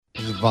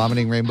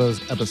Vomiting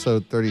Rainbows,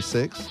 episode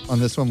 36. On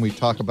this one, we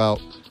talk about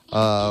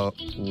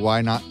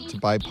why not to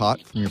buy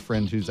pot from your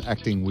friend who's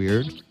acting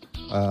weird,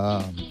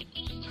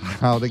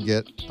 how to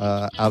get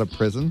out of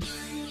prison,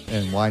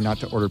 and why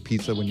not to order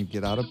pizza when you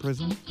get out of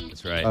prison.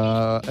 That's right.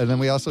 And then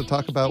we also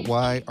talk about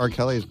why R.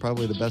 Kelly is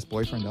probably the best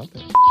boyfriend out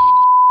there.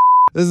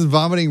 This is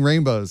Vomiting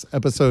Rainbows,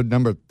 episode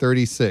number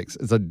 36.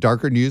 It's a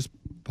darker news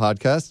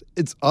podcast.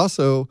 It's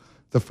also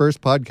the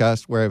first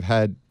podcast where I've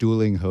had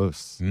dueling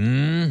hosts.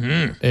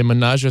 Mm-hmm. A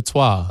menage a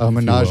trois. A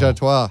menage a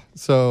trois.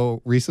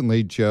 So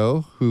recently,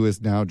 Joe, who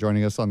is now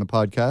joining us on the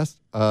podcast,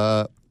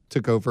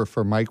 took over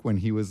for Mike when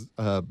he was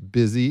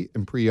busy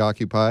and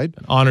preoccupied.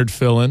 An honored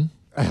fill-in.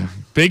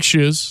 Big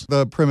shoes.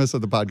 The premise of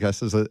the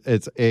podcast is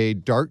it's a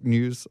dark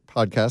news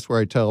podcast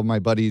where I tell my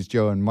buddies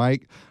Joe and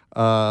Mike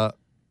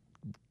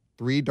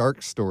 3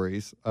 dark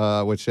stories,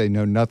 which they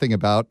know nothing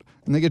about,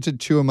 and they get to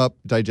chew them up,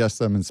 digest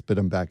them, and spit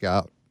them back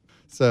out.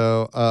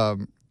 So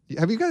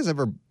have you guys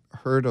ever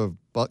heard of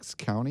Bucks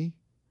County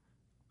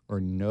or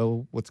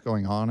know what's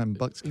going on in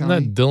Bucks County?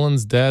 Isn't that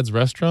Dylan's dad's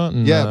restaurant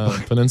in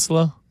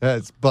Peninsula? Yeah,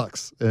 it's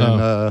Bucks.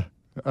 And,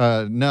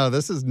 no,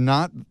 this is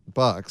not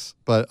Bucks,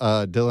 but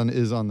Dylan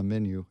is on the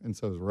menu, and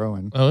so is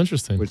Rowan. Oh,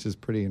 interesting. Which is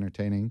pretty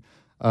entertaining.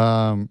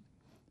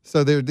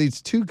 So there are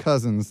these 2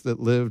 cousins that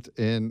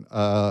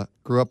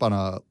grew up on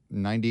a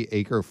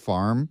 90-acre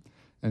farm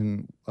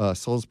in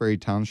Salisbury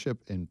Township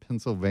in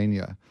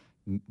Pennsylvania,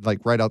 like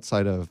right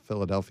outside of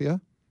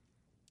Philadelphia.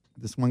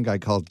 This one guy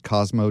called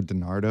Cosmo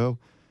DiNardo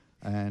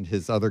and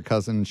his other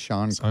cousin,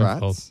 Sean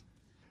Kratz.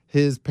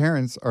 His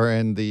parents are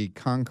in the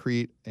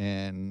concrete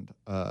and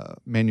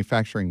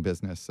manufacturing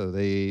business, so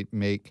they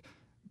make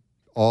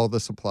all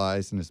the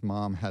supplies, and his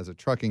mom has a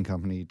trucking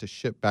company to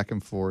ship back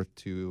and forth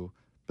to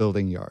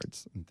building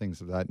yards and things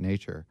of that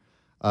nature.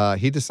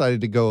 He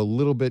decided to go a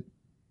little bit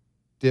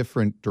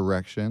different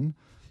direction.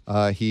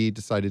 He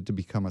decided to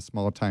become a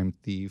small-time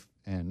thief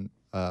and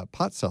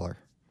pot seller.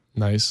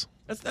 Nice.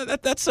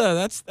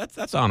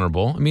 That's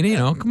honorable. I mean,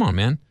 come on,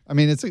 man. I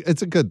mean, it's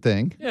a good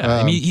thing. Yeah,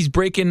 I mean, he's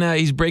breaking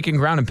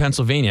ground in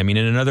Pennsylvania. I mean,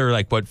 in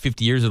another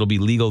 50 years, it'll be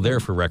legal there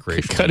for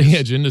recreational cutting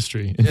edge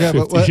industry in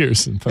 50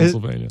 years in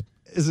Pennsylvania.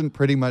 Isn't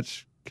pretty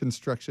much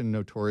construction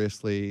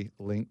notoriously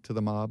linked to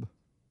the mob?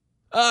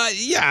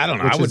 Yeah, I don't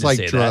know. Which I would is like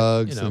say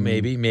drugs. That.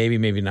 Maybe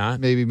not.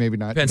 Maybe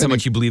not. Depends how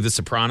much you believe The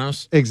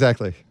Sopranos.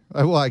 Exactly.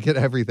 Well, I get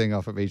everything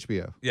off of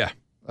HBO. Yeah.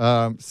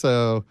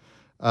 So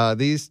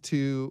these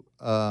 2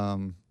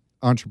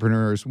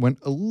 entrepreneurs went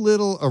a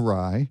little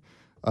awry.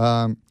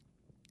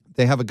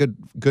 They have a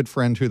good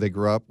friend who they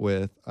grew up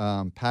with,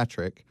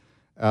 Patrick.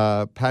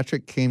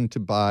 Patrick came to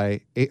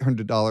buy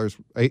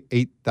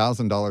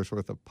 $8,000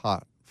 worth of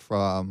pot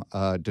from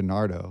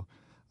DiNardo.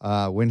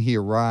 When he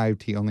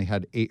arrived, he only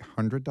had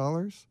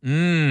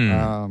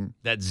 $800.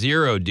 That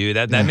zero, dude.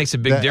 That makes a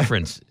big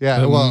difference.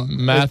 Yeah, well,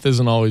 math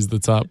isn't always the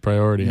top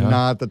priority, huh?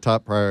 Not the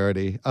top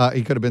priority.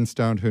 He could have been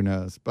stoned, who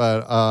knows?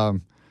 But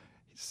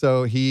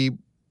so he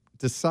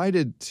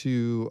decided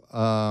to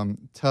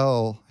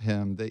tell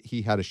him that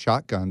he had a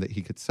shotgun that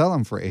he could sell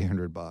him for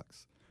 $800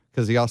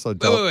 because he also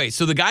wait.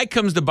 So the guy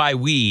comes to buy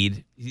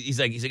weed. He's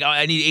like, oh,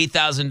 I need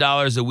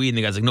 $8,000 of weed, and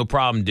the guy's like, no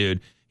problem,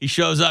 dude. He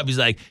shows up. He's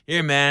like,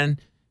 here, man.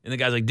 And the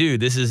guy's like,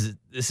 dude, this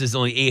is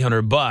only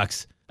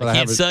 $800. I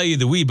can't sell you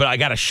the weed, but I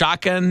got a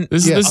shotgun.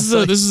 This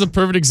is a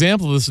perfect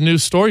example of this new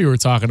store you were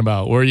talking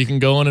about, where you can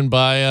go in and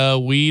buy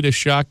weed, a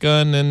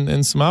shotgun,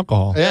 and some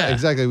alcohol. Yeah,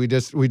 exactly. We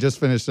just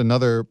finished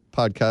another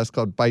podcast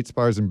called Bites,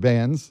 Bars, and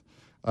Bands.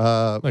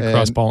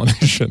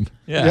 Cross-pollination.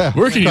 Yeah.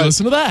 Where can you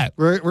listen to that?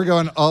 We're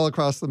going all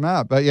across the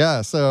map. But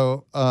yeah,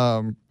 so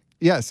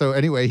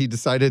anyway, he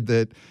decided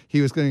that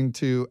he was going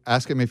to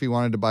ask him if he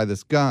wanted to buy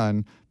this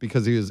gun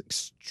because he was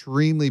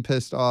extremely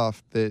pissed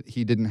off that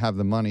he didn't have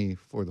the money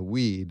for the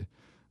weed.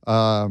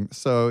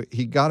 So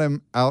he got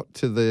him out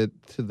to the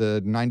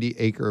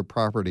 90-acre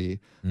property,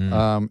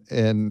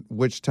 and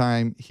which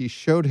time he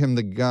showed him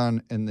the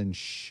gun and then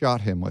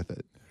shot him with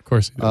it. Of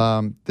course he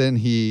did. Then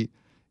he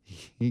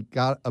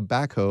got a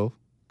backhoe,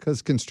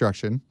 because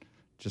construction,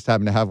 just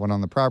happened to have one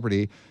on the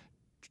property,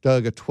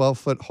 dug a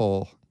 12-foot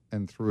hole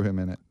and threw him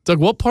in it. Doug,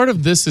 what part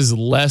of this is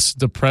less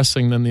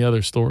depressing than the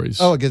other stories?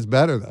 Oh, it gets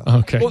better, though.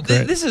 Okay, well,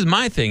 this is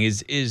my thing,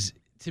 is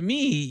to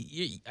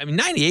me,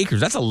 90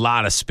 acres, that's a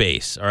lot of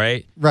space, all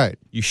right? Right.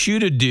 You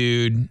shoot a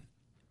dude,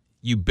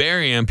 you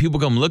bury him, people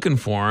come looking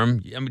for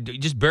him. I mean,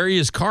 just bury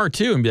his car,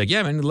 too, and be like,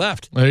 yeah, man, he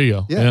left. There you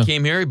go. Yeah. He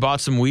came here, he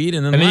bought some weed,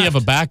 and then you left. have a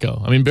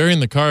backhoe. I mean,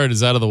 burying the car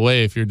is out of the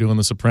way if you're doing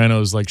the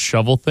Sopranos,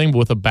 shovel thing, but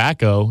with a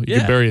backhoe, you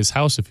could bury his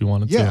house if you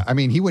wanted to. Yeah, I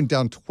mean, he went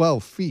down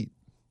 12 feet.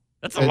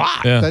 That's a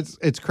lot. Yeah.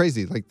 It's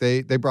crazy.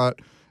 They brought...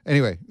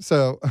 Anyway,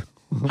 so...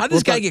 How'd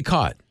this guy get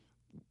caught?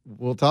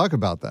 We'll talk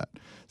about that.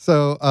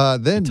 So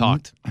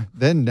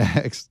then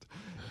next,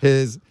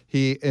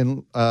 he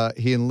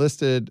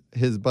enlisted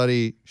his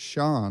buddy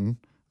Sean,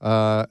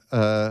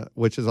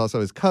 which is also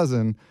his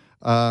cousin,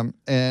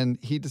 and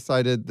he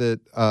decided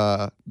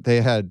that they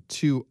had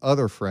 2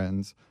 other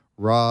friends,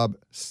 Rob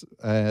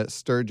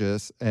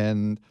Sturgis,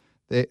 and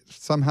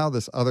somehow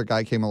this other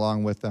guy came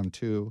along with them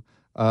too.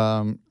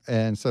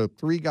 And so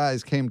 3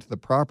 guys came to the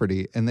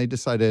property, and they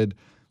decided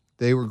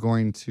they were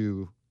going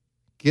to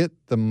get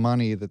the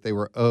money that they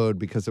were owed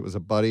because it was a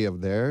buddy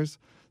of theirs.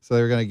 So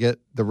they were going to get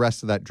the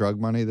rest of that drug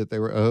money that they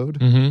were owed.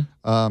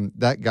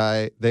 That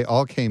guy, they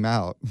all came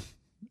out,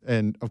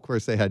 and of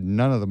course they had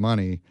none of the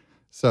money.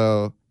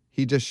 So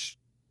he just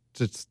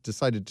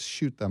decided to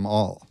shoot them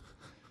all.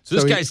 So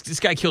this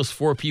guy kills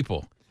 4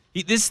 people.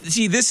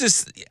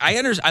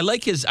 I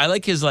like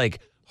his like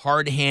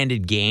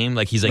hard-handed game.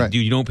 Like he's like, Right.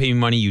 dude, you don't pay me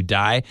money, you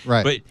die.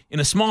 Right. But in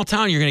a small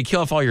town, you're going to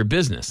kill off all your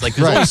business. Like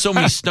there's only so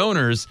many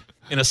stoners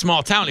in a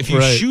small town. If you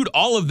Right. shoot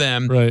all of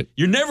them, Right.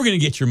 you're never going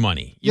to get your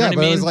money. You know what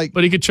but I it mean? was like,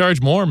 But he could charge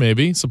more,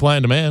 maybe. Supply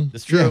and demand.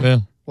 That's true. Yeah.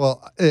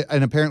 well,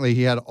 and apparently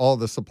he had all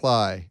the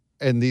supply,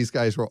 and these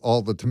guys were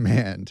all the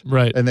demand.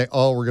 Right. And they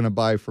all were going to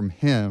buy from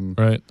him.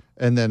 Right.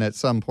 And then at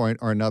some point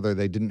or another,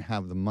 they didn't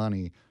have the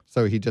money.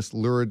 So he just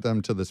lured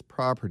them to this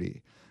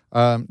property.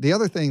 The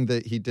other thing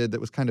that he did that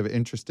was kind of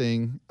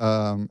interesting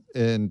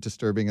and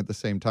disturbing at the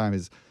same time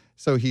is,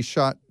 so he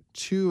shot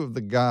 2 of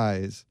the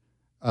guys,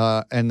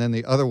 and then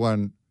the other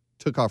one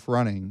took off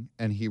running,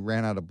 and he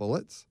ran out of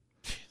bullets.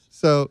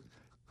 So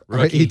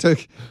he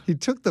took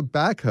the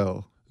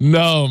backhoe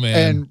No,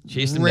 man. and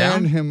Chased him ran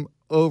down? him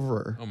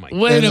over. Oh my God.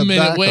 Wait in a the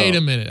minute. backhoe. Wait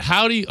a minute.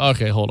 How do you?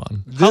 Okay, hold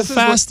on. How This is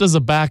fast does a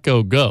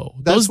backhoe go?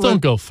 Those what-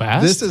 don't go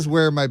fast. This is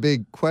where my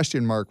big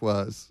question mark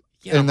was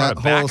Yeah, in run that a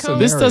whole backhoe? scenario.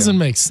 This doesn't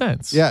make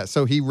sense. Yeah,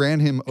 so he ran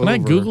him over. Can I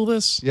Google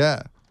this?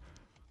 Yeah,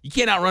 You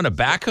can't outrun a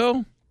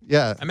backhoe?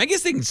 yeah. I mean, I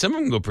guess some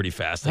of them go pretty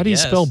fast. How do you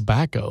spell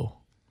backhoe?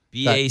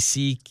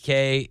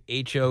 Backhoe?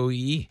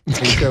 H-O-E.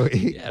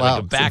 Yeah, Wow.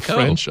 like a backhoe.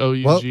 French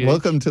O-U-G-H.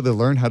 Welcome to the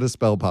Learn How to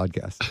Spell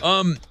podcast.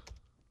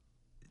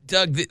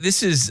 Doug,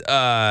 this is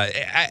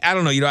I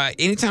don't know. You know,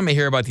 anytime I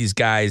hear about these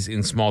guys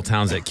in small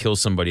towns that kill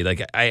somebody,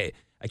 like I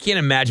can't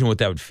imagine what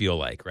that would feel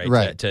like, right?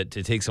 Right. To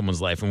take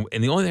someone's life, and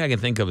the only thing I can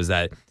think of is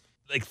that,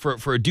 like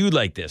for a dude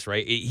like this,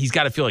 right? He's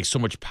got to feel like so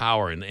much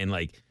power, and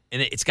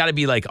it's got to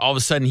be like all of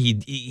a sudden he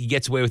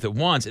gets away with it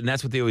once, and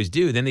that's what they always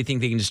do. Then they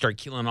think they can just start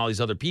killing all these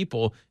other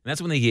people, and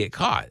that's when they get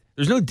caught.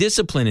 There's no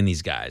discipline in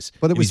these guys,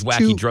 But it these was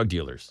wacky drug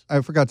dealers.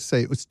 I forgot to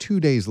say, it was 2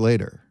 days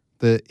later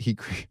that he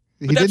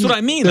But that's what I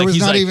mean. There Like, was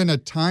he's not like- even a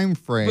time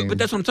frame. But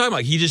that's what I'm talking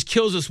about. He just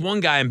kills this one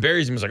guy and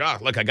buries him. He's like, oh,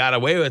 look, I got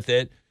away with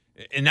it.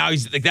 And now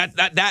he's like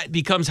that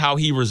becomes how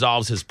he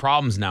resolves his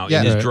problems now Yeah.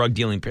 in his Right. drug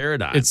dealing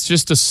paradigm. It's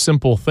just a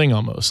simple thing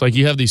almost. Like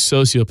you have these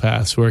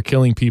sociopaths who are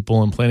killing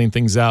people and planning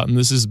things out, and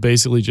this is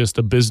basically just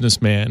a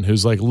businessman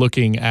who's like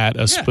looking at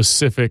a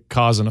specific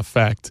cause and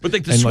effect. but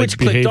like the and, switch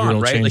clicked on,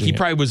 behavioral right? Like he changing it.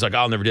 probably was like,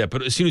 I'll never do that.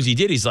 But as soon as he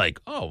did, he's like,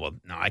 oh well,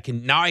 now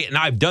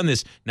I've done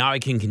this. Now I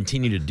can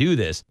continue to do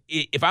this.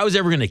 If I was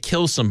ever going to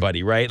kill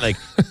somebody, right? Like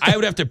I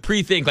would have to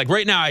pre-think. Like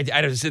right now, I'd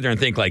have to sit there and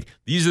think like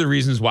these are the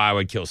reasons why I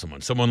would kill someone.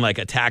 Someone like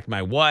attacked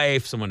my wife.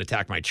 Someone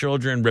attacked my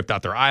children, ripped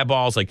out their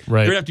eyeballs. Like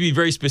Right. there would have to be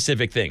very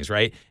specific things,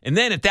 right? And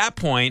then at that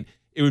point,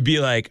 it would be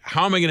like,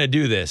 how am I going to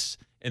do this?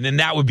 And then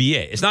that would be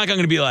it. It's not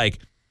going to be like,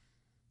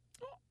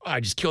 oh,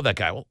 I just killed that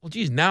guy. Well,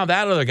 geez, now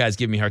that other guy's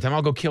giving me a hard time.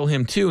 I'll go kill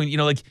him too. And you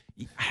know, like,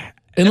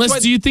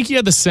 Unless, do you think he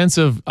had the sense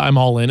of I'm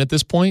all in at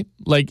this point?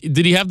 Like,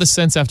 did he have the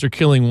sense after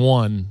killing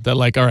one that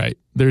like, all right,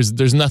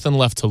 there's nothing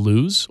left to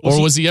lose,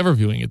 or was he ever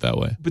viewing it that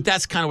way? But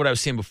that's kind of what I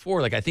was saying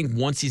before. Like, I think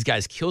once these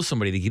guys kill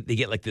somebody, they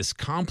get like this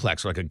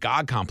complex or like a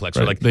God complex or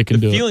Right, like they can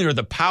the do it. feeling or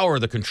the power or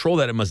the control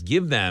that it must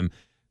give them.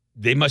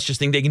 They must just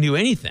think they can do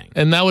anything.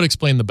 And that would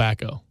explain the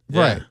backhoe,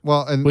 right.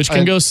 Well, and which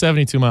can go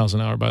 72 miles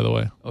an hour, by the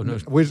way. Oh no!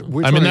 Which I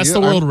one mean, are that's you?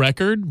 the world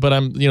record, but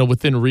I'm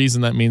within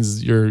reason. That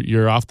means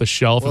you're off the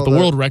shelf. Well, if the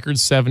world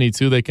record's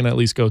 72, they can at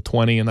least go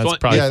 20, and that's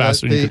probably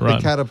faster than you can the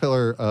run.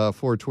 Caterpillar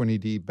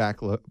 420D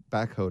backhoe.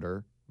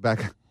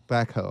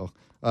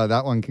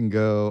 That one can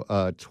go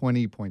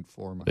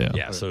 20.4 miles. Yeah.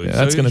 Yeah, so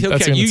that's gonna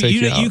take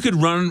you out. You could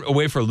run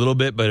away for a little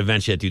bit, but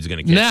eventually that dude's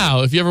gonna catch you.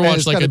 Now, if you ever And watch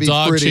it's like gotta a be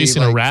dog pretty,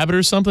 chasing a like- rabbit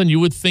or something, you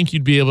would think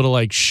you'd be able to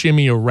like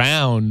shimmy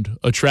around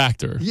a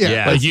tractor.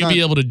 Yeah. Like it's you'd not-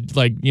 be able to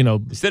like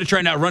Instead of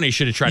trying to outrun, he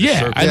should have tried to Yeah,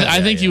 circle.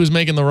 I think he was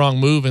making the wrong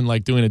move and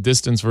like doing a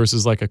distance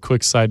versus like a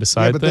quick side to Yeah,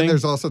 side but then thing.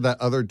 there's also that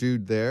other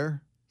dude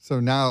there. So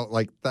now,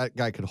 like, that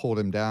guy could hold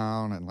him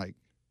down and like.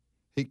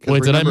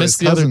 Wait, did I miss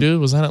the other dude?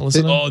 Was I not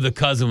listening? Oh, the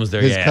cousin was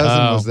there. His Yeah. cousin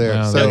Oh, was there.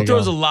 yeah, so there It you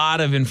throws go. a lot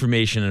of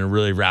information in a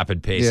really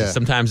rapid pace. Yeah.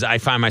 Sometimes I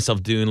find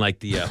myself doing like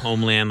the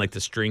Homeland, like the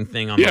string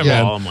thing on Yeah, the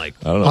man. wall. I'm like,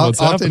 I don't know what's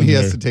often happening he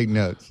here. has to take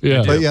notes.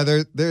 Yeah. But yeah,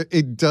 there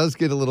it does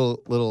get a little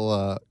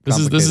This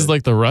is complicated.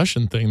 like the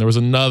Russian thing. There was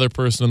another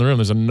person in the room.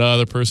 There's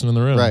another person in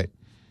the room. Right.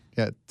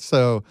 Yeah.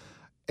 So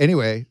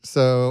anyway,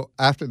 so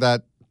after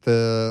that,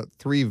 the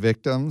 3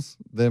 victims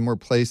then were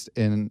placed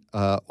in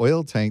an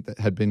oil tank that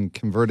had been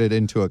converted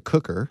into a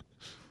cooker.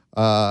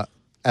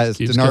 As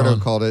Keeps DiNardo going.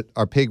 called it,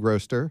 our pig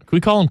roaster. Can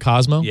we call him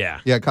Cosmo? yeah.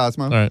 Yeah,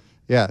 Cosmo. All right.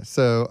 Yeah.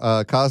 So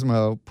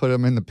Cosmo put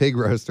him in the pig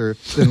roaster,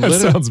 then That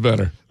lit him, sounds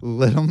better.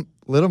 lit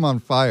him on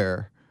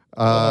fire,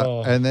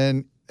 Oh. and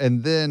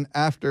then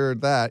after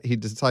that, he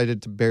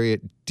decided to bury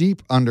it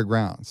deep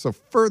underground, so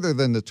further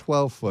than the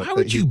 12-foot. Why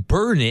would you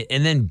burn it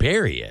and then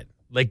bury it?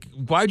 Like,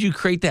 why'd you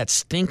create that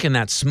stink and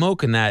that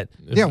smoke and that?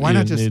 Yeah, why You not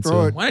didn't just need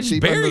throw to. it? Why not just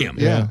deep bury under- him?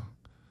 Yeah.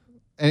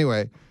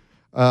 Anyway,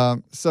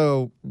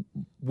 so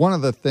one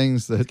of the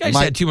things that This guy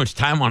just had too much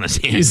time on his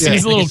hands.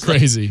 He's a little He's like,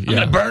 crazy. I'm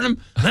going to burn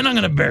him, then I'm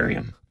going to bury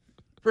him.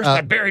 First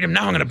I buried him,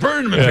 now I'm going to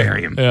burn him and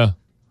bury him. Yeah.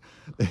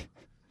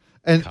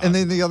 and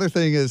then the other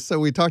thing is, so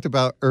we talked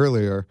about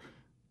earlier,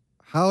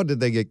 how did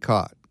they get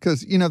caught?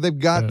 Because, they've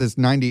got this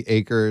 90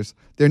 acres.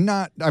 They're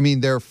not,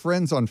 their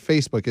friends on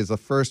Facebook is the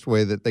first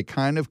way that they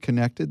kind of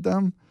connected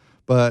them.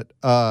 But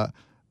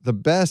the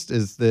best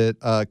is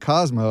that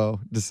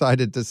Cosmo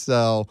decided to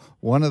sell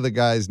one of the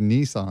guy's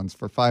Nissans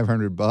for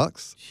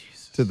 $500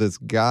 to this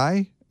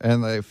guy.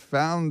 And they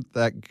found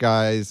that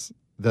guy's,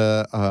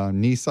 the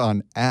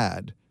Nissan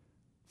ad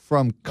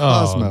from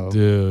Cosmo. Oh,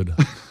 dude.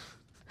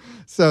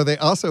 So they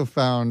also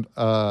found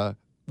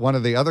one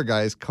of the other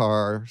guy's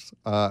cars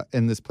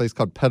in this place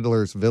called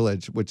Peddler's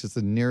Village, which is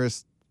the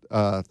nearest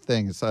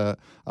thing. It's a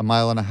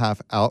mile and a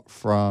half out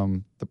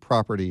from the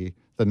property,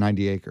 the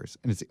 90 acres,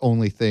 and it's the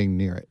only thing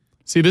near it.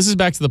 See, this is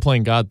back to the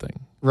playing God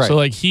thing. Right. So,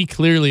 like, he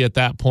clearly at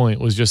that point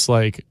was just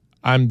like,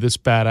 I'm this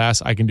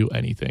badass. I can do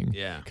anything.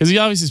 Yeah. Because he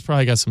obviously's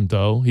probably got some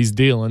dough. He's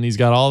dealing. He's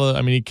got all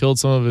the, he killed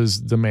some of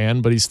his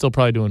demand, but he's still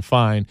probably doing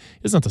fine. He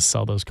doesn't have to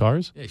sell those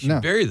cars. Yeah, you should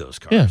No. bury those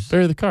cars. Yeah,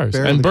 bury the cars.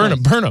 Bury and the burn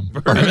cars. them.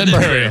 Burn them. And then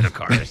bury the them.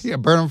 cars. Yeah,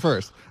 burn them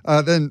first.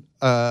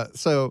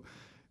 So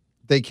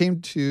they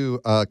came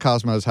to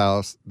Cosmo's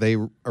house. They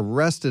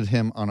arrested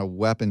him on a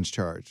weapons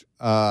charge.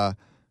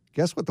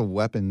 Guess what the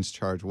weapons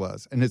charge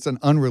was? And it's an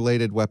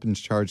unrelated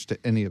weapons charge to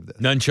any of this.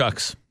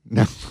 Nunchucks.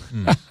 No.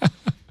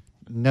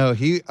 No,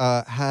 he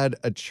had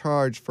a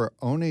charge for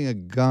owning a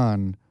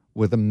gun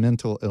with a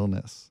mental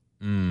illness.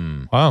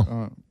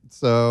 Wow.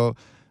 So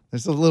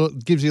there's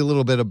gives you a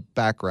little bit of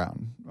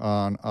background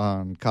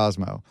on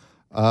Cosmo.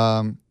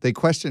 They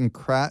questioned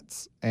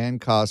Kratz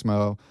and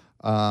Cosmo.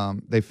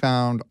 They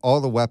found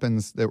all the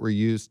weapons that were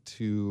used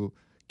to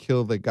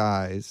kill the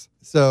guys.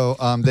 So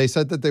they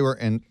said that they were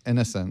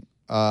innocent.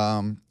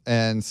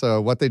 And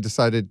so what they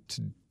decided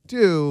to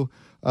do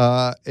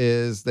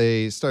is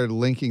they started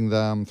linking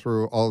them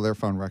through all their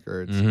phone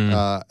records.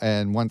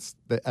 And once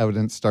the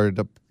evidence started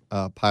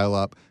to pile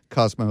up,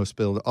 Cosmo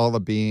spilled all the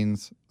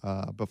beans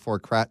before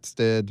Kratz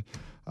did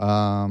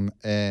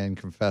and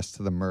confessed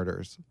to the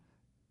murders.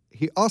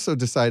 He also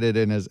decided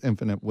in his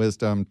infinite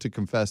wisdom to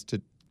confess to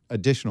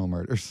additional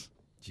murders.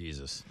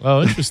 Jesus.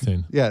 Oh,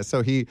 interesting. Yeah,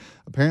 so he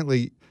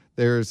apparently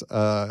there's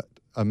a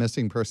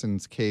missing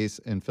persons case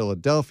in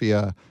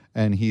Philadelphia,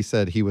 and he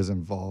said he was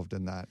involved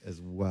in that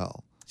as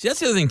well. See,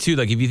 that's the other thing, too.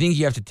 Like, if you think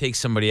you have to take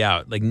somebody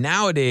out, like,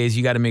 nowadays,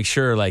 you got to make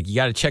sure, like, you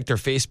got to check their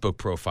Facebook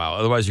profile.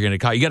 Otherwise, you're going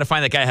to call. You got to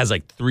find that guy has,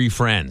 like, 3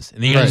 friends.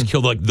 And then you got to Right. just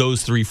kill, like,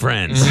 those 3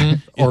 friends.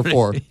 Or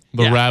 4.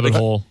 The Yeah, rabbit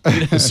hole.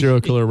 The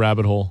serial killer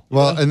rabbit hole.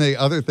 Well, and the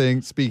other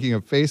thing, speaking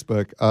of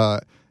Facebook,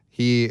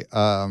 he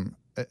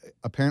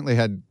apparently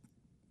had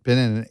been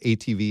in an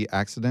ATV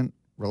accident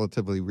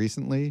relatively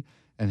recently,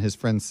 and his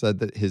friend said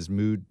that his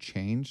mood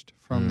changed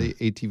from the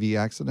ATV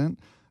accident,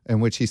 in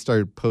which he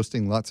started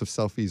posting lots of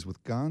selfies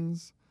with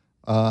guns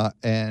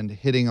and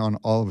hitting on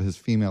all of his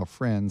female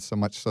friends, so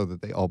much so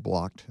that they all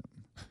blocked him.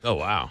 Oh,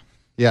 wow.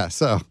 Yeah,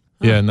 so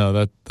Yeah, no,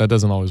 that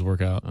doesn't always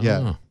work out.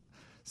 yeah.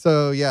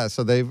 So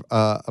they've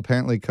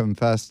apparently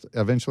confessed.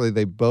 Eventually,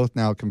 they both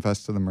now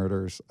confessed to the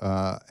murders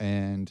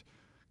and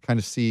kind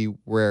of see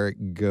where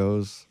it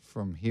goes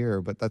from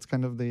here. But that's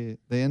kind of the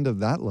end of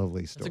that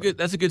lovely story.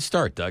 That's a good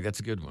start, Doug. That's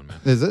a good one, man.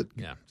 Is it?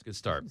 Yeah, it's a good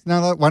start.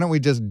 Now, why don't we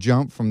just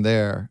jump from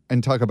there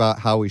and talk about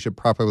how we should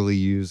properly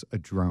use a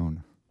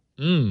drone?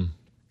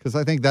 Because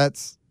I think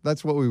that's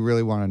what we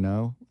really want to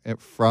know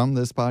from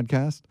this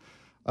podcast.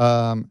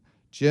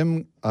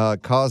 Jim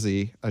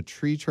Causey, a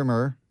tree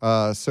trimmer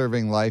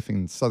serving life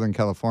in Southern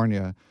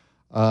California,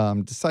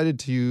 decided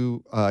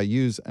to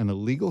use an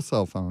illegal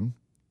cell phone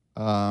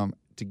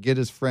to get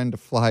his friend to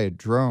fly a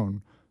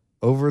drone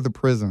over the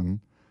prison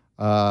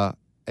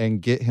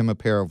and get him a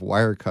pair of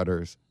wire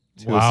cutters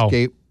to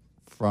escape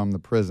from the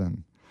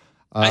prison.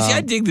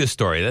 I dig this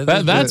story.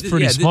 That's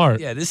pretty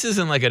smart. Yeah, this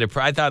isn't like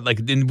I thought,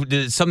 like,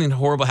 did something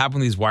horrible happen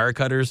with these wire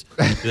cutters?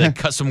 Did they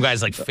cut some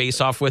guy's, like,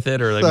 face off with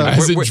it? Or, like,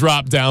 As it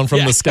dropped down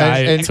from the sky,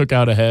 it took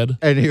out a head.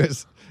 And he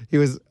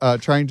was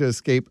trying to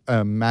escape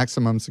a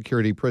maximum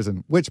security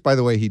prison, which, by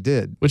the way, he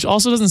did. Which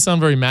also doesn't sound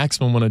very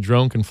maximum when a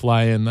drone can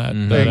fly in that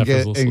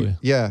effortlessly.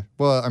 Yeah.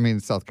 Well, I mean,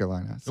 South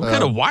Carolina. So. What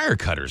kind of wire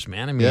cutters,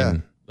 man? I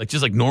mean, like,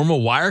 just like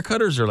normal wire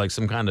cutters or like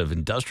some kind of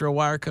industrial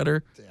wire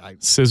cutter?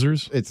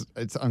 Scissors?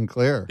 It's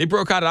unclear. They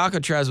broke out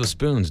Alcatraz with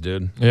spoons,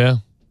 dude. Yeah.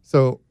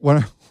 So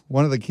one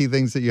of the key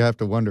things that you have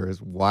to wonder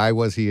is, why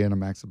was he in a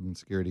maximum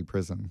security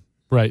prison?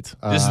 Right.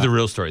 This is the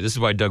real story. This is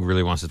why Doug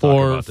really wants to talk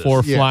about this.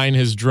 For flying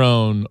his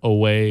drone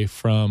away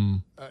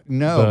from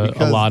the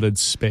allotted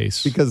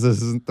space. Because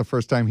this isn't the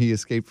first time he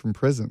escaped from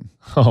prison.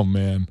 Oh,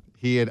 man.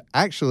 He had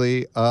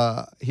actually,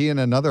 he and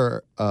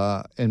another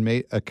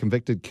inmate, a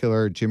convicted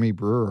killer, Jimmy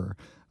Brewer,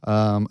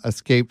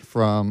 escaped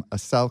from a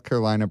South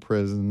Carolina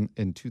prison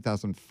in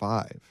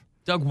 2005.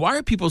 Doug, why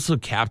are people so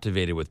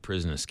captivated with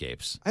prison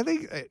escapes? I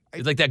think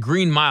It's like that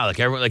Green Mile, like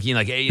everyone,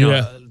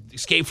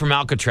 Escape from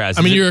Alcatraz.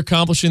 I mean, you're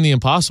accomplishing the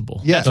impossible.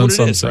 Yeah. That's in what it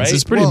some is, sense. right?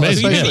 It's pretty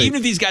amazing. Even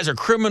if these guys are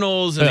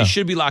criminals and they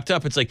should be locked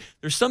up, it's like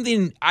there's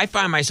something I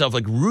find myself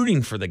like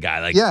rooting for the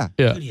guy. Like,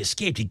 dude, he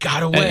escaped, he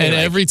got away. And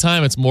every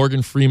time it's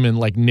Morgan Freeman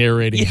like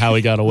narrating how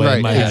he got away Right,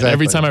 in my head. exactly.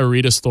 Every time I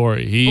read a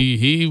story,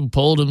 he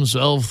pulled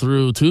himself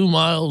through 2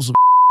 miles of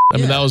I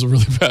mean, that was a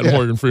really bad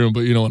Morgan Freeman, but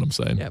you know what I'm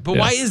saying. Yeah, but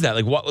why is that?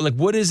 Like,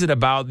 what is it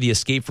about the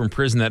escape from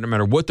prison that no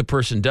matter what the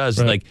person does,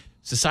 like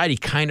society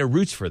kind of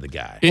roots for the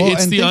guy?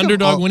 It's the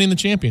underdog winning the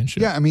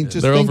championship. Yeah, I mean,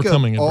 just they're think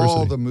overcoming of all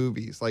adversity. the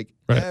movies, like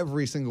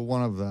every single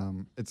one of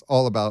them. It's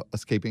all about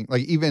escaping.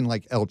 Like even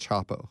like El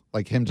Chapo,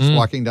 like him just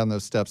walking down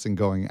those steps and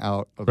going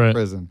out of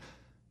prison.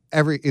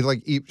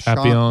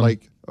 Sean,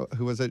 like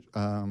who was it?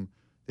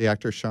 The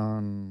actor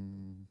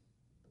Sean.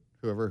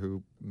 Whoever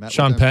who met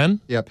Sean with him.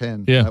 Penn? Yeah,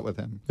 Penn met with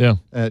him. Yeah.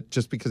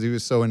 Just because he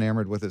was so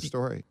enamored with his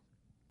story.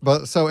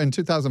 But so in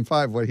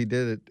 2005, what he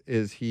did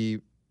is he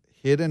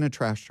hid in a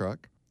trash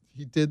truck.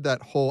 He did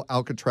that whole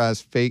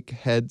Alcatraz fake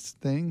heads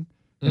thing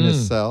in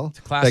his cell.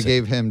 That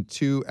gave him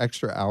 2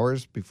 extra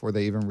hours before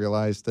they even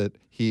realized that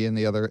he and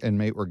the other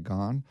inmate were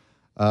gone.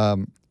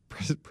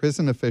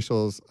 Prison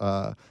officials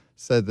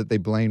said that they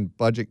blamed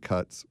budget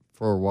cuts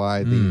for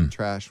why the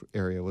trash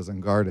area was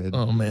unguarded.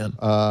 Oh,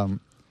 man.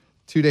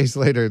 2 days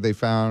later, they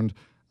found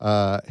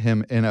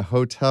him in a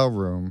hotel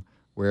room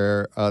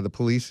where the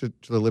police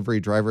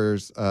delivery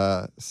drivers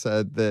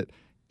said that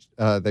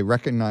they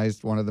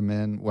recognized one of the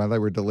men while they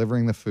were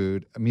delivering the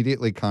food,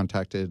 immediately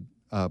contacted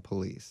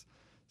police.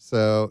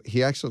 So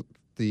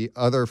the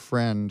other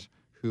friend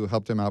who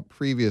helped him out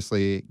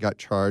previously got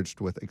charged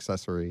with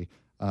accessory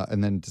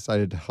and then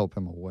decided to help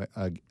him away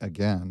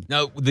again.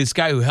 Now, this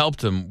guy who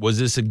helped him, was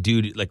this a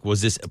dude, like,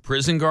 was this a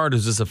prison guard or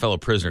was this a fellow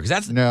prisoner?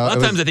 Because a lot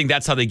of times I think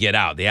that's how they get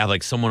out. They have,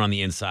 like, someone on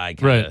the inside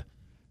kind of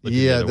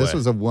Yeah, this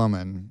was a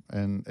woman,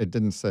 and it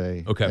didn't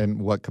say in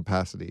what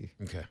capacity.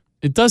 Okay.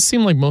 It does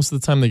seem like most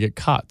of the time they get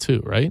caught,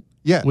 too, right?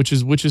 Yeah. Which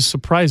is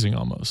surprising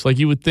almost. Like,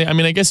 you would think, I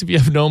mean, I guess if you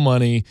have no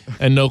money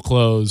and no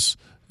clothes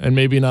and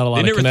maybe not a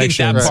lot of connections.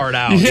 They never think that part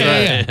out.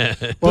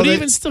 Yeah. But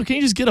even still, can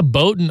you just get a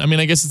boat? And I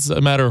mean, I guess it's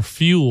a matter of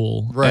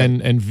fuel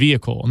and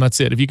vehicle, and that's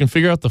it. If you can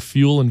figure out the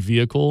fuel and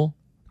vehicle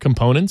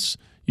components,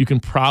 you can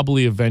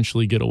probably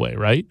eventually get away,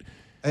 right?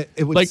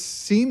 It would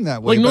seem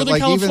that way. Like Northern but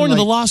California,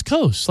 the Lost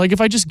Coast. Like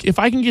if I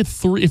can get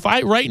 3,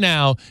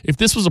 if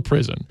this was a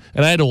prison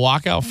and I had to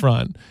walk out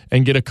front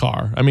and get a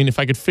car, I mean, if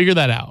I could figure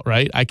that out,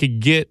 right? I could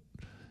get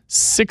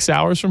 6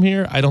 hours from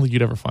here, I don't think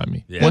you'd ever find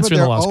me. Once you're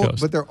in the Lost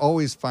Coast. But they're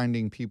always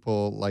finding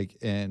people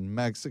like in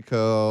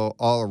Mexico,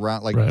 all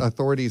around. Like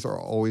authorities are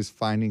always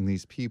finding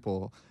these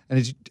people.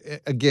 And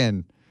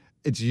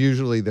it's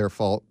usually their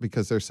fault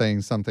because they're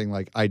saying something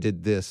like, I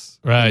did this.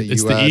 Right.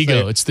 It's the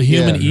ego. It's the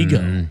human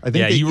ego. I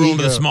think you roll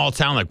into the small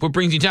town like, what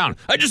brings you down?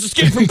 I just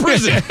escaped from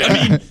prison.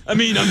 I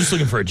mean, I'm just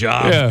looking for a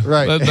job. Yeah.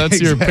 Right.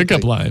 That's your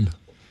pickup line.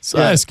 So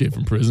I escaped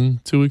from prison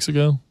 2 weeks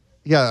ago.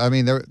 Yeah. I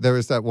mean, there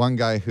was that one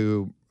guy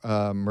who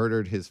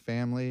murdered his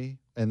family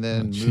and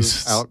then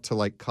moved out to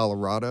like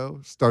Colorado,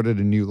 started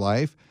a new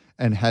life,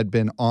 and had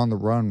been on the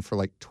run for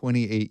like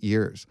 28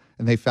 years.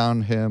 And they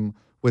found him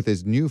with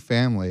his new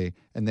family,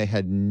 and they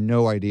had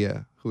no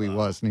idea who he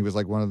was. And he was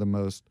like one of the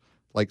most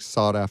like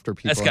sought after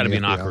people. That's got to be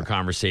an awkward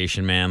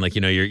conversation, man. Like,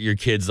 you know, your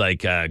kid's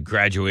like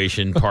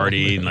graduation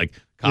party and like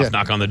cops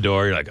knock on the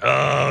door. You're like,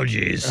 oh,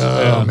 geez.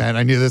 Oh, man,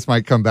 I knew this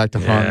might come back to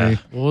haunt me.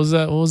 What was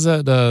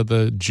that?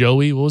 The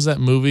Joey, what was that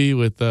movie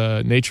with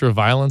Nature of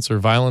Violence or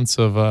Violence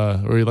of,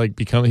 where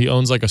he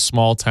owns like a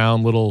small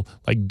town, little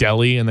like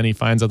deli, and then he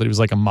finds out that he was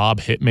like a mob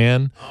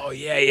hitman. Oh,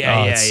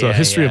 yeah. It's a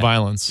history of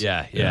violence.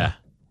 Yeah.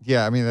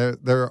 Yeah, I mean,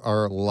 there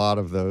are a lot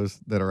of those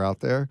that are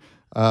out there.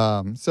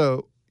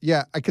 So,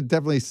 yeah, I could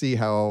definitely see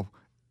how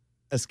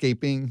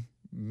escaping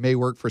may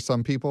work for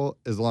some people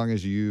as long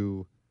as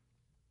you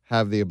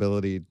have the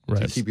ability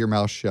to keep your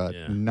mouth shut,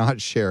 not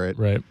share it.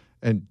 Right.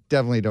 And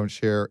definitely don't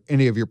share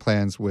any of your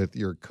plans with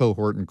your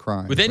cohort in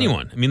crime. With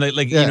anyone. I mean,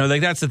 you know,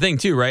 like that's the thing,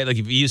 too, right? Like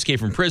if you escape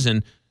from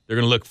prison, they're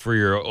going to look for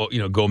your, you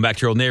know, going back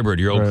to your old neighborhood,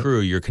 your old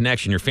crew, your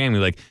connection, your family.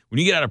 Like when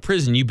you get out of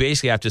prison, you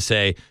basically have to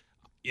say,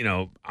 you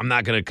know, I'm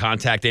not going to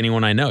contact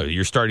anyone I know.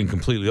 You're starting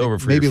completely over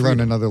for maybe your learn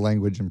another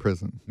language in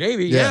prison.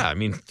 Maybe, yeah. I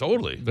mean,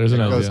 totally. There's an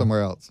go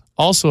somewhere else.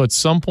 Also, at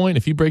some point,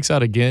 if he breaks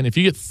out again, if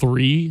you get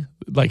 3,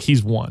 like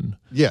he's won.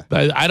 Yeah.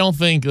 I don't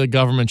think the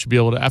government should be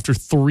able to, after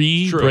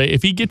 3,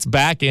 if he gets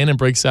back in and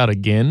breaks out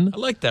again. I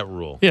like that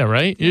rule. Yeah,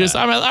 right? You just,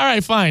 all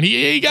right, fine.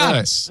 He got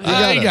us. He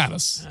got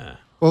us.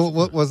 Well,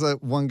 what was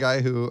that one guy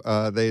who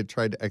they had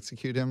tried to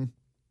execute him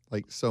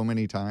like so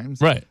many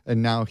times? Right.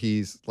 And now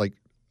he's like,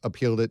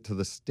 appealed it to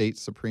the state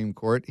Supreme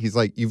Court. He's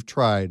like, you've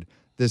tried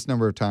this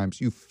number of times.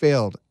 You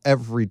failed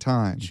every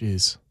time.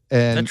 Jeez.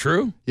 And is that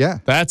true? Yeah.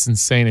 That's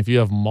insane if you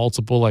have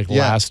multiple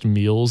last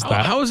meals.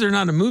 How is there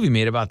not a movie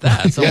made about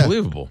that? It's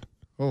unbelievable.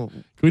 Well,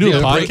 Can we do a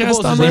Yeah, podcast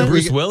Unbreakables on is that? like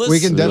Bruce Willis? we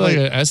can Is it like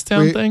definitely a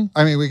S-Town thing?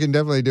 I mean, we can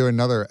definitely do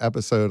another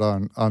episode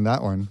on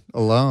that one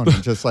alone.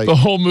 And just like The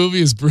whole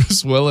movie is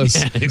Bruce Willis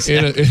Yeah,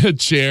 exactly. in a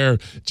chair,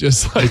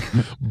 just like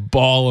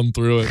balling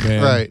through it,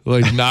 man. Right.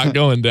 Like not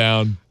going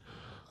down.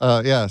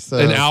 yeah. So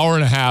An hour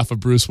and a half of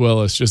Bruce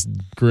Willis just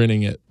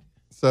grinning it.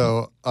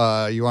 So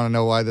you want to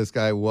know why this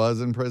guy was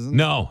in prison?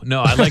 No.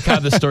 I like how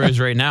the story is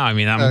right now. I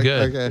mean, I'm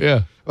good. Okay.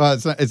 Yeah. Well,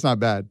 it's not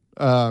bad.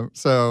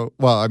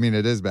 I mean,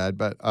 it is bad,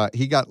 but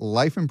he got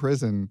life in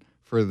prison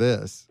for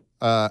this,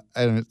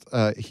 and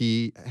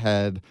he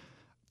had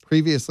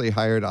previously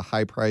hired a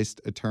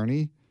high-priced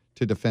attorney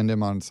to defend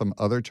him on some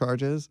other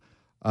charges,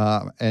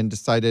 and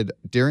decided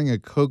during a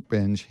coke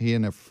binge, he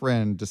and a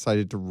friend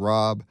decided to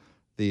rob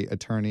the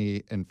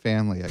attorney and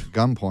family at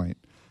gunpoint.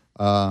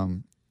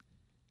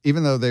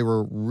 Even though they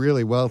were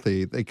really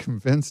wealthy, they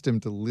convinced him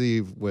to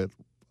leave with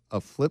a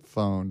flip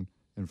phone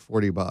and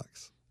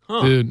 $40.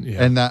 Huh. Dude,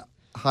 yeah. And that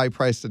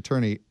high-priced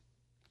attorney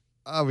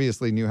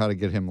obviously knew how to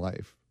get him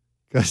life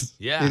because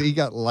Yeah. he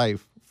got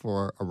life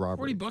for a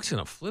robbery. $40 in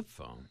a flip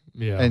phone.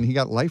 yeah. And he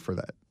got life for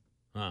that.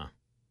 Huh.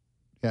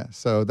 Yeah,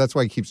 so that's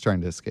why he keeps trying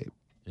to escape.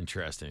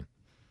 Interesting.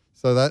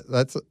 So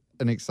that's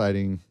an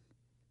exciting,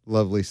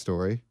 lovely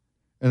story.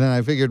 And then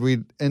I figured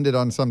we'd end it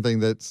on something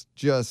that's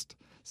just,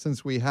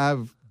 since we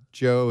have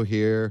Joe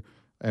here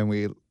and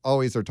we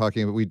always are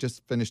talking, but we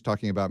just finished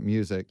talking about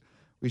music,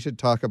 we should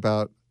talk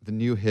about the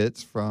new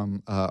hits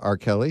from R.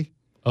 Kelly.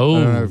 Oh,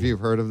 I don't know if you've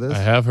heard of this. I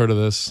have heard of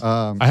this.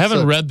 I haven't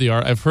so- read the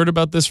art. I've heard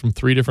about this from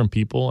 3 different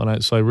people,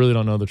 and so I really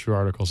don't know the true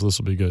article. So this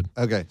will be good.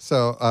 Okay,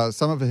 so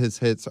some of his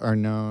hits are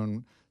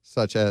known,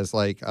 such as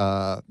like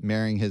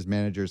marrying his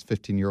manager's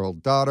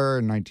 15-year-old daughter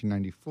in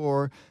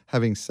 1994,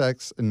 having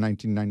sex in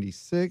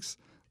 1996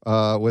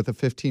 with a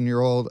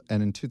 15-year-old,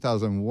 and in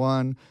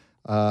 2001,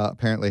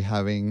 apparently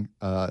having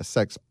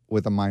sex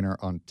with a minor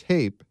on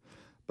tape.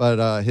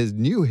 But his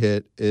new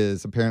hit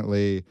is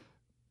apparently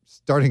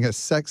starting a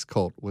sex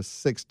cult with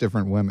 6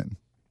 different women.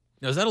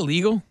 Now, is that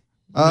illegal?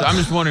 I'm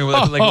just wondering,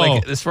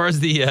 like as far as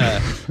the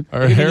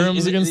Are harems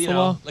is it, against you the know,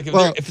 law? Like if,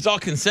 Well- if it's all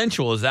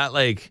consensual, is that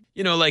like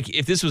like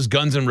if this was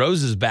Guns N'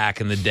 Roses back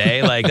in the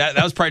day, like that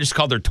was probably just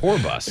called their tour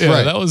bus. Yeah,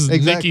 Right, that was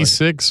exactly. Nikki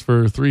Sixx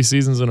for 3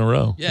 seasons in a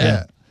row.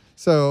 Yeah.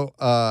 So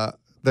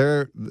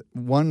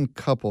one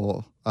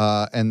couple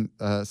and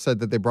said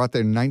that they brought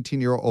their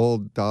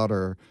 19-year-old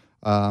daughter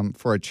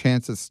for a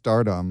chance at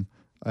stardom.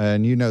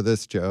 And you know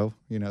this, Joe.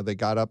 You know, they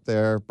got up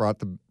there,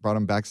 brought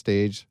him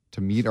backstage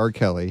to meet R.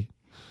 Kelly.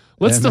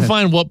 Let's And then-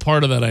 define what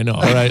part of that I know.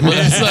 All right,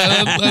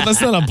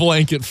 that's not a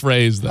blanket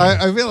phrase. Though.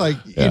 I feel like,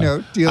 Yeah. you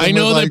know, dealing I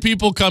know with, that like,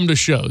 people come to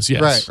shows.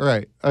 Yes,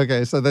 Right.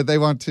 Okay, so that they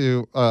want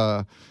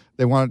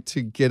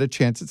to get a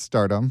chance at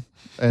stardom,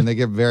 and they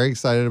get very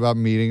excited about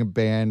meeting a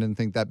band and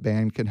think that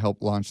band can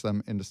help launch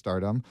them into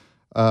stardom.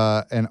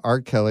 And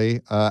R.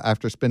 Kelly,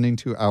 after spending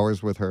 2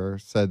 hours with her,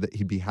 said that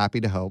he'd be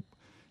happy to help.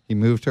 He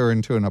moved her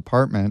into an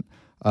apartment,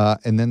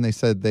 and then they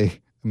said they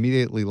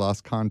immediately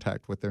lost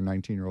contact with their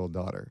 19-year-old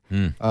daughter.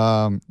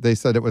 They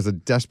said it was a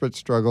desperate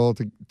struggle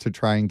to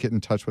try and get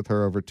in touch with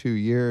her over 2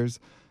 years.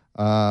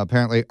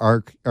 Apparently,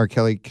 R.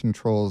 Kelly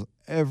controls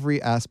every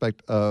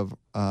aspect of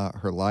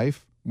her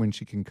life, when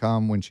she can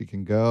come, when she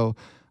can go.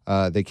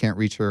 They can't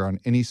reach her on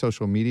any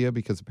social media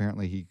because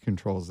apparently he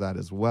controls that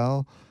as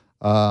well,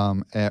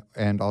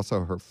 and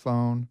also her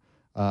phone.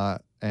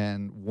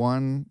 And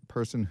one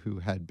person who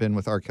had been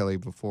with R. Kelly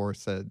before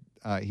said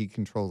he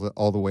controls it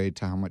all the way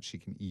to how much she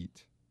can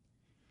eat.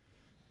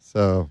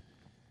 So,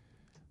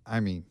 I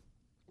mean,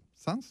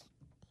 sounds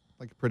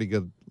like a pretty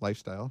good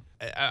lifestyle.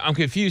 I'm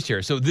confused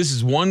here. So this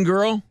is one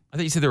girl? I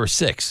thought you said there were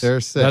 6.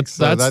 There's 6.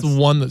 That's the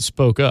one that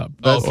spoke up,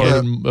 That's or the-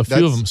 a few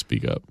that's- of them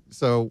speak up.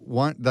 so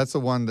one. That's the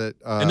one that.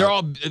 And they're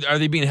all are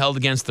they being held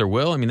against their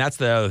will? I mean, that's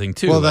the other thing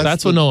too. Well, Like,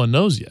 That's what no one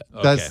knows yet.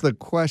 That's okay. the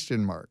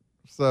question mark.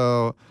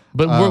 So,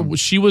 But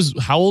she was.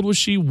 How old was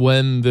she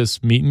when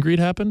this meet and greet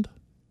happened?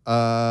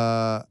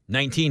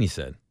 19, he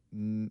said.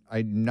 I'm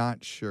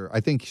not sure. I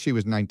think she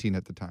was 19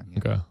 at the time. Yeah.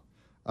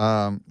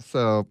 Okay.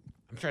 So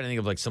I'm trying to think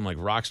of like some like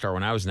rock star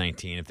when I was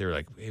 19. If they were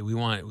like, "Hey,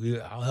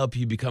 I'll help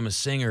you become a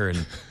singer,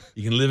 and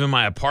you can live in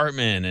my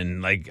apartment,"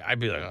 and like I'd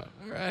be like,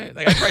 "All right,"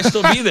 like I'd probably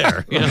still be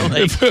there, you know,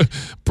 like.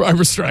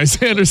 Barbara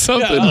Streisand or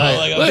something.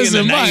 Like, I'm Listen,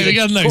 thinking the Mike, we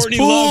got a nice Courtney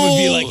pool. Love would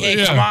be like, "Hey,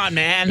 Yeah. come on,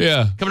 man,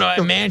 Yeah. come to my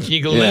mansion,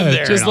 you can Yeah, live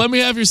there." just And let me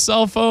have your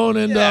cell phone,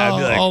 and Yeah, I'd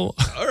be like, I'll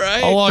all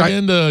right, log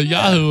into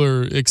Yahoo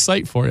or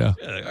Excite for you.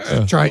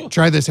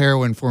 try this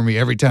heroin for me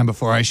every time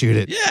before I shoot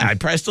it. Yeah, I'd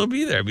probably still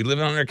be there. I'd be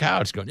living on their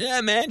couch, going, "Yeah,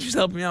 man, she's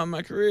helping me out in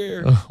my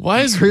career." Why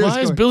is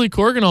going- Billy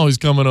Corgan always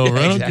coming over? Yeah,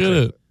 I don't exactly. get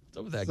it. What's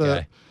up with that So-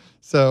 guy?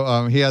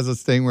 So he has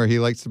this thing where he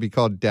likes to be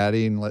called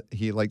daddy, and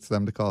he likes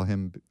them to call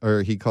him,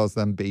 or he calls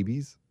them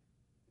babies.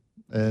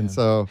 And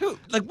so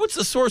Like, what's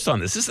the source on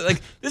this? This is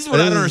what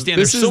I don't understand.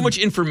 this There's so is- much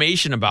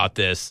information about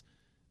this.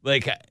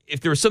 Like, if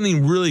there was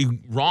something really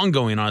wrong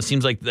going on, it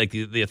seems like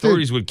the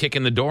authorities would kick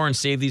in the door and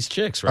save these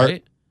chicks,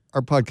 right?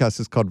 our podcast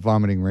is called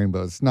Vomiting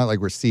Rainbows. It's not like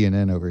we're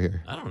CNN over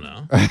here. I don't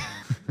know.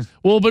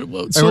 Well, but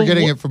And so we're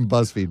getting it from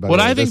BuzzFeed, by what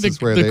the way. I think this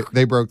is where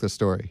they broke the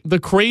story. the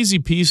crazy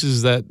piece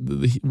is that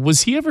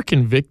was he ever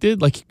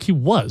convicted? Like he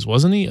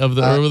wasn't he? Or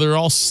they're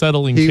all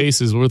settling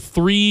cases with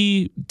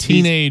 3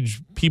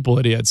 teenage people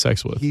that he had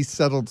sex with. He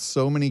settled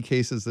so many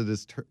cases that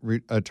his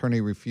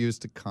attorney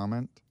refused to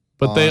comment.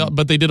 But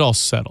they did all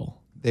settle.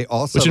 They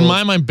all Which settled. in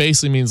my mind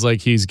basically means like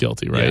he's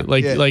guilty, right?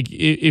 Yeah. Like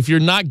if you're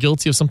not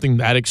guilty of something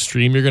that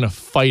extreme, you're gonna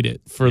fight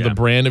it for the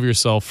brand of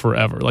yourself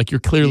forever. Like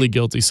you're clearly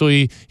guilty. So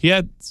he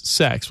had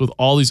sex with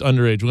all these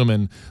underage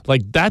women.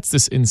 Like that's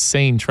this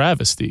insane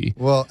travesty.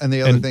 Well, and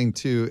the other thing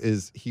too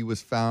is he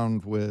was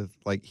found with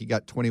like he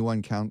got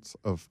 21 counts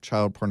of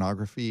child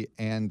pornography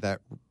and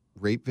that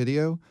rape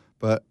video,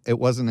 but it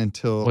wasn't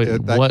until Wait,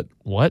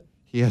 what?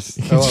 Yes.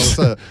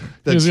 The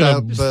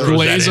child.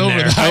 Glaze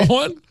over that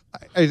one.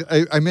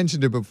 I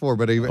mentioned it before,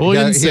 but he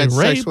didn't say had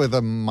rape. sex with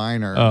a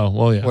minor. Oh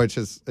well, yeah, which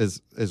is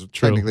True.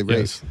 technically rape.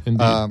 Yes,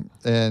 indeed.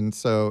 And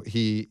so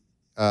he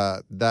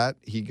got.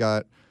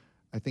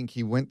 I think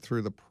he went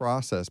through the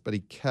process, but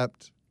he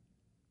kept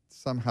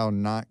somehow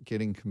not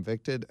getting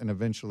convicted, and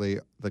eventually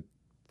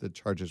the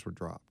charges were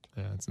dropped.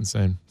 Yeah, it's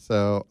insane.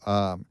 So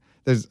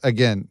there's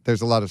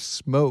a lot of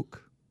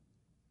smoke,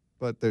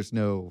 but there's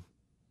no.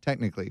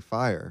 Technically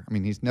fire. I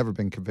mean, he's never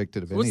been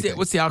convicted of anything.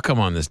 What's the outcome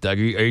on this, Doug?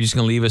 Are you just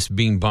going to leave us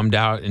being bummed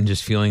out and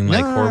just feeling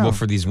like horrible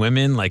for these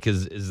women? Like,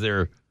 is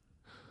there?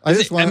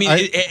 Is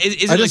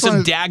it like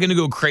some dad going to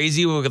go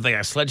crazy with like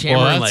a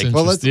sledgehammer?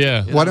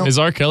 Is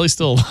R. Kelly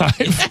still alive?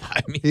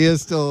 I mean, he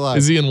is still alive.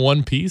 Is he in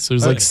one piece?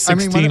 There's like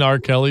 16 R.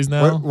 Kellys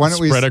now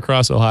spread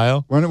across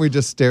Ohio. Why don't we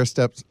just stair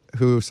step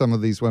who some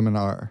of these women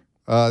are?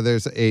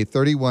 There's a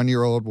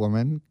 31-year-old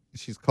woman.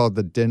 She's called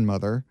the Den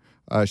Mother.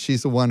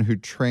 She's the one who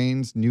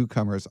trains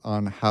newcomers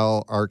on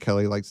how R.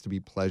 Kelly likes to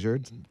be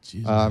pleasured.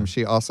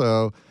 She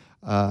also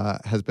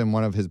has been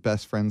one of his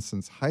best friends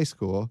since high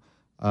school,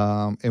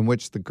 in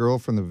which the girl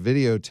from the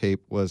videotape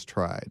was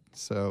tried.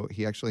 So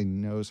he actually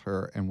knows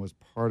her and was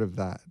part of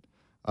that.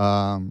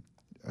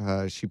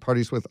 She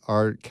parties with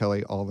R.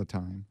 Kelly all the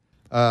time.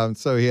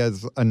 So he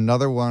has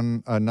another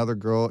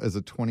girl is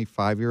a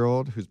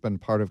 25-year-old who's been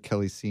part of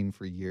Kelly's scene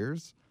for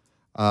years.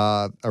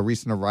 A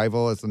recent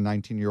arrival is a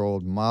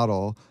 19-year-old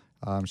model.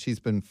 She's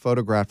been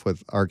photographed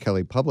with R.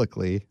 Kelly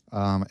publicly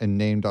and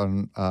named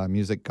on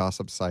music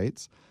gossip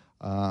sites.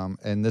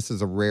 And this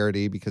is a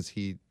rarity because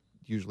he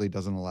usually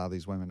doesn't allow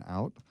these women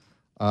out.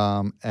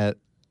 At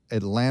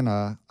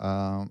Atlanta,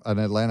 an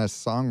Atlanta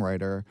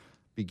songwriter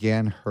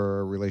began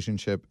her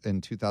relationship in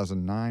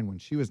 2009 when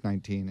she was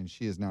 19 and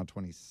she is now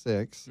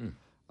 26.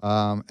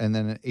 And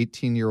then an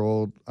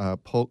 18-year-old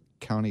Polk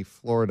County,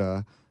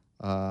 Florida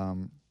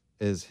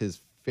is his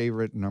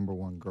favorite number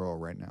one girl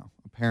right now,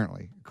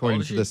 apparently,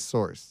 according to this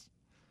source.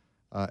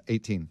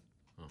 18.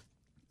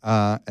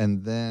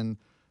 And then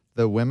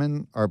the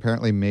women are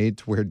apparently made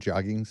to wear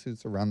jogging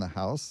suits around the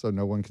house so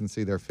no one can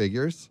see their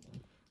figures.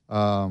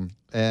 And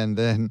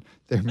then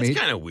they're made. That's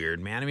kind of weird,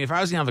 man. I mean, if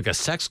I was gonna have like a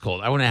sex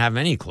cult, I wouldn't have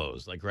any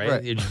clothes, like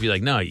right? It'd just be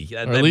like, no, or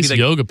at least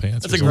yoga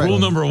pants. That's like rule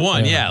number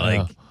one.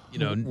 Yeah,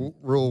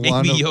 rule make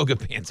one. Me yoga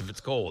pants if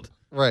it's cold.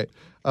 Right.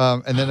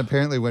 And then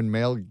apparently when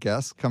male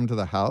guests come to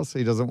the house,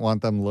 he doesn't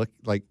want them look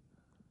like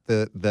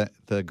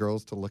the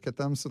girls to look at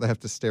them, so they have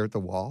to stare at the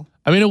wall.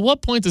 I mean, at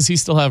what point does he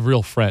still have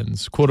real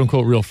friends, quote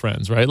unquote real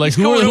friends, right? Like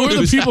who are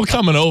the people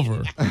coming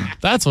over?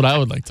 That's what I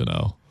would like to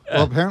know.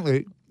 Well,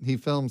 apparently he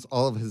films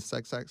all of his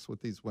sex acts with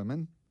these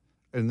women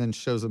and then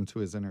shows them to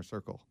his inner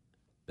circle.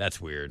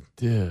 That's weird,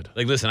 dude.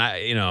 Like, listen,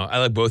 I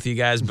like both of you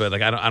guys, but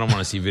like, I don't want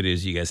to see videos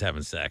of you guys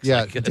having sex.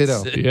 Yeah, like,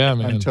 ditto. Yeah,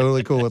 man. I'm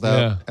totally cool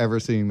without ever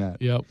seeing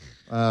that. Yep.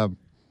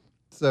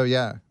 So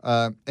yeah,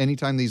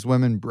 anytime these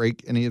women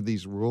break any of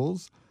these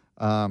rules,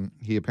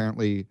 he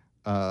apparently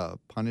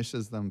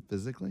punishes them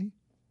physically.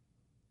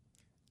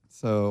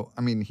 So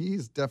I mean,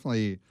 it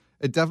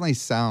definitely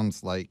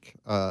sounds like.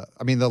 I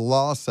mean, the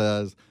law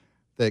says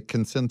that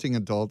consenting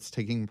adults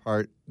they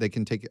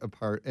can take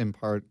part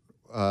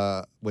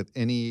with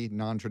any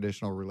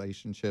non-traditional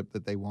relationship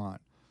that they want.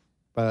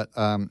 But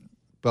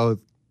both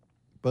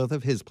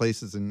of his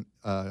places in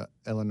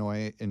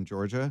Illinois and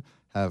Georgia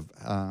have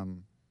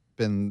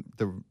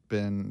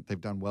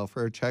they've done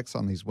welfare checks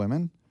on these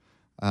women,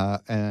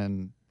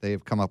 and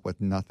they've come up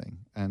with nothing.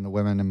 And the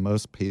women in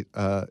most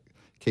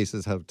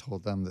cases have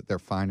told them that they're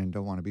fine and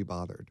don't want to be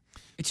bothered.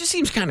 It just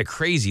seems kind of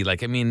crazy.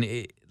 Like, I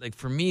mean, like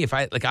for me, if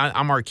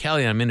I'm R.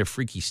 Kelly and I'm into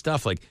freaky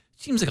stuff, like,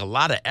 it seems like a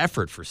lot of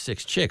effort for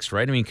 6 chicks,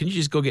 right? I mean, couldn't you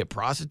just go get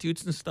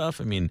prostitutes and stuff?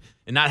 I mean,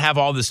 and not have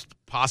all this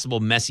possible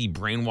messy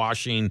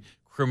brainwashing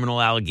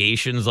criminal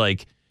allegations.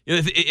 Like,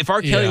 if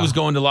R. Kelly was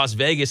going to Las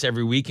Vegas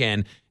every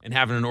weekend and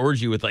having an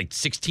orgy with like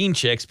 16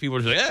 chicks, people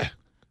would be like,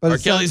 R.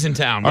 Kelly's in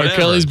town. R.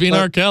 Kelly's being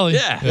R. Kelly.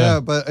 Yeah,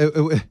 but it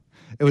would.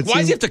 Why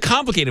does he have to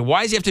complicate it?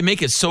 Why does he have to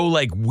make it so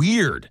like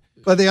weird?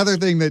 But the other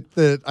thing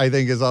that I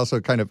think is also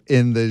kind of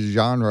in the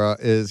genre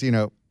is,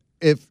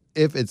 if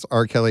it's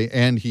R. Kelly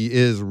and he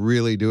is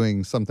really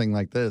doing something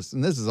like this,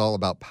 and this is all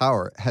about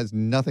power, it has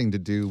nothing to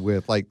do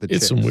with like the It's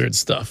chicks. some weird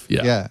stuff.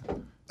 Yeah. Yeah.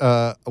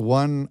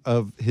 one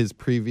of his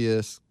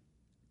previous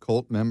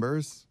cult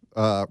members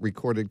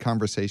recorded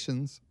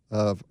conversations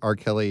of R.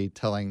 Kelly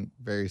telling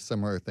very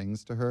similar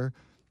things to her,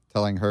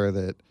 telling her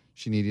that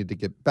she needed to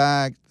get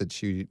back, that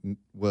she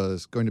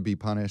was going to be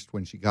punished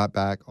when she got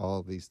back, all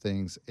of these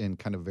things in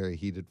kind of very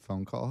heated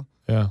phone call.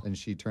 Yeah. And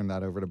she turned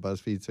that over to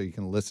BuzzFeed, so you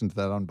can listen to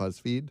that on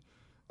BuzzFeed.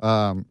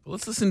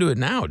 Let's listen to it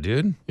now,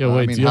 dude. Yeah,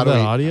 wait, do you have that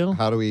audio?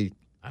 How do we?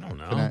 I don't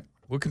know. Connect?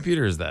 What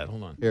computer is that?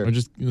 Hold on. Here. Or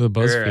just the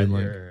BuzzFeed link.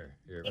 Here.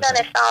 You know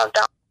that song,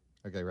 Don't.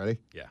 Okay, ready?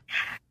 Yeah.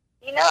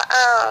 You know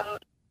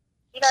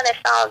that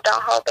song,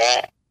 Don't Hold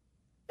Back.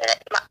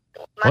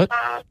 My What?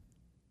 song.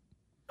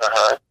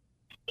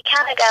 It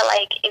kind of got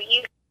like if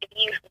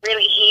you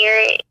really hear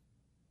it,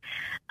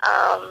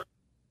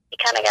 it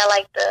kind of got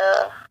like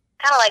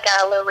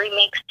got a little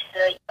remix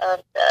of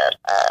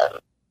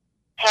the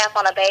Half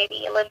on a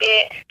Baby a little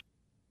bit.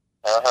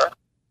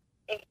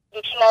 Did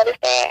you notice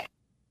that?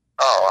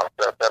 Oh,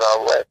 I felt that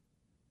all the way.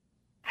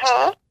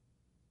 Huh?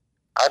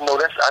 I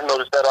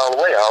noticed that all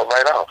the way, all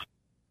right off.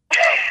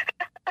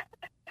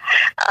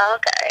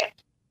 Okay.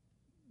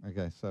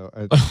 Okay, so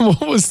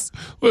what was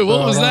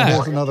Here's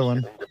that? another one.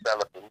 And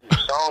developing new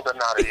songs are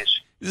not an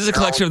issue. This is a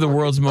collection of the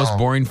world's most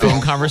boring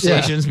phone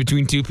conversations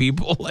between two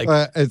people. Like,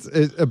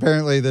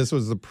 Apparently this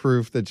was the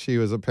proof that she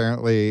was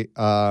apparently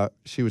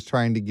she was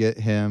trying to get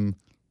him,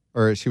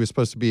 or she was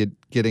supposed to be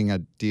getting a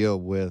deal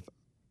with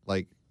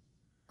like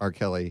R.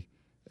 Kelly,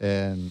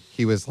 and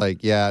he was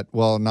like, yeah,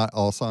 well, not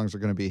all songs are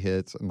going to be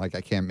hits, and like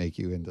I can't make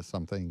you into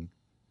something,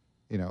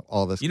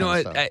 all this. you know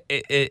kind what? of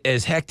stuff.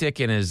 As hectic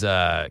and as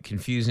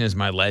confusing as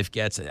my life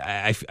gets,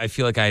 I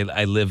feel like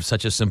I live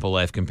such a simple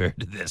life compared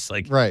to this.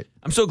 Like, Right?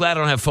 I'm so glad I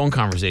don't have phone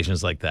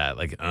conversations like that.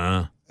 Like,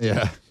 Yeah,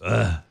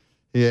 yeah.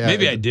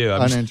 Maybe I do.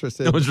 I'm just-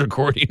 uninterested. no one's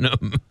recording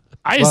them.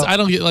 I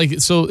don't get like,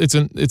 so it's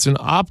an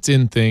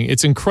opt-in thing.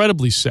 It's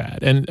incredibly sad,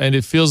 and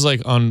it feels like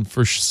on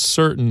for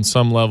certain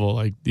some level,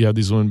 like you have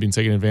these women being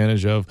taken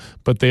advantage of,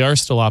 but they are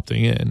still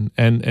opting in,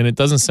 and it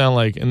doesn't sound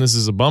like, and this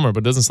is a bummer, but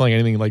it doesn't sound like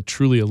anything like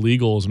truly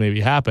illegal has maybe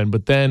happened.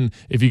 But then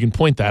if you can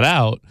point that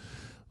out,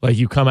 like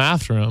you come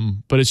after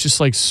them, but it's just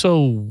like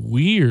so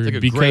weird Like a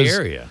because gray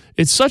area.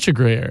 it's such a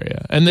gray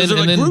area, and then Those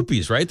are like and then,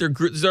 groupies, right? They're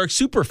like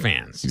super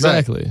fans.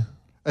 exactly.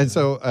 And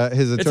so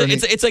his attorney.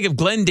 It's like if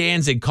Glenn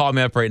Danzig called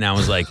me up right now and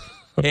was like,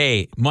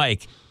 hey,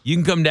 Mike, you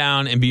can come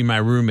down and be my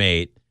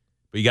roommate,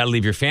 but you got to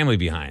leave your family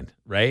behind,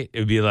 right? It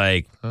would be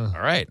like, all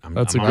right,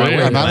 That's I'm a on my great way,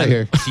 area. I'm outta Glenn.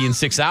 here. See you in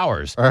 6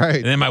 hours. All right.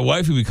 And then my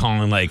wife would be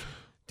calling like,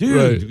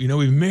 dude, Right.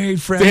 we've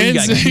married friends, you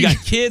Danzig. got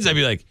kids. I'd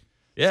be like,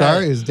 yeah.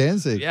 Sorry, it's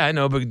Danzig. Yeah, I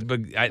know, but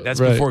that's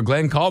Right. before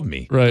Glenn called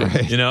me. Right.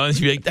 And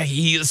she'd be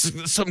like,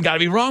 something got to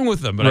be wrong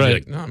with him. But I'd be Right.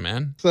 like, no,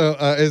 man. So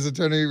his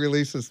attorney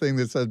released this thing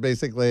that said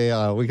basically,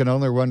 we can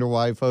only wonder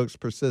why folks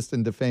persist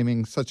in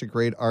defaming such a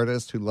great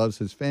artist who loves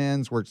his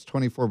fans, works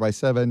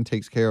 24/7,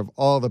 takes care of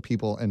all the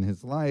people in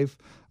his life.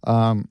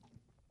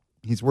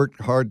 He's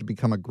worked hard to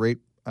become a great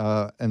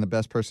and the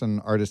best person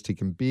artist he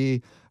can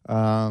be.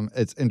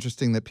 It's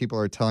interesting that people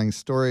are telling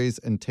stories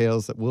and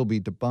tales that will be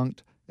debunked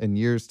in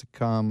years to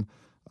come.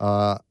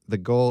 The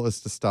goal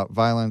is to stop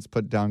violence,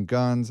 put down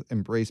guns,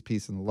 embrace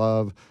peace and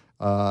love.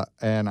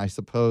 And I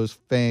suppose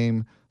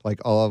fame, like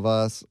all of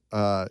us,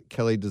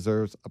 Kelly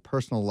deserves a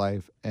personal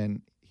life,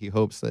 and he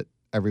hopes that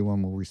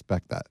everyone will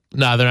respect that.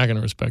 No, they're not going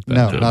to respect that.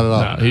 No, dude. not at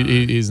all. No,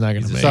 he's not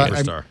going to He's make a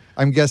it. superstar.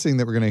 I'm guessing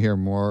that we're going to hear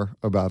more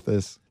about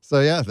this. So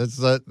yeah, that's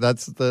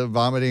the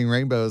Vomiting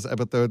Rainbows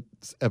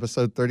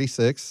episode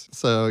 36.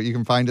 So you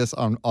can find us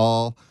on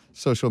all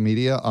social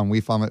media on We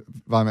Vomit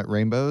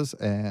Rainbows,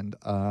 and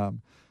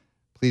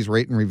please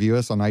rate and review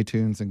us on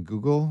iTunes and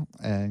Google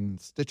and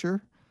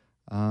Stitcher.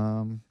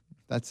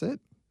 That's it.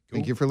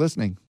 Thank you for listening.